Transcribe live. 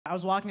I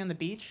was walking on the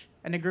beach,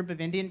 and a group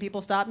of Indian people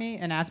stopped me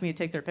and asked me to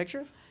take their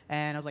picture.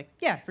 And I was like,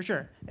 yeah, for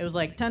sure. It was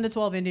like 10 to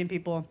 12 Indian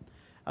people.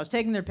 I was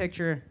taking their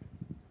picture,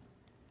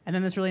 and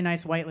then this really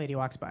nice white lady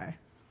walks by.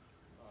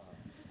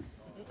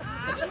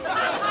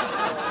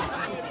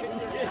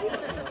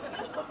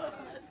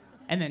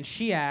 And then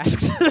she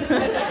asks, do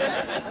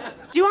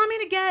you want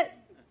me to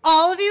get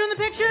all of you in the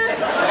picture?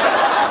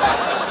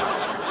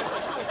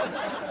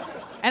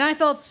 And I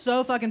felt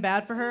so fucking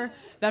bad for her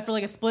that for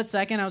like a split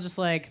second, I was just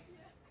like,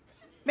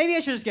 maybe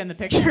I should just get in the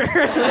picture. And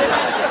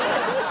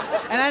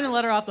I didn't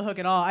let her off the hook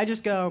at all. I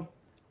just go,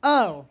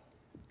 oh,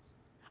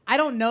 I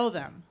don't know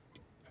them.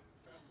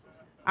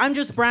 I'm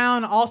just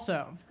brown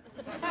also.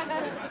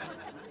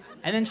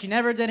 And then she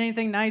never did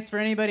anything nice for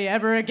anybody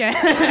ever again.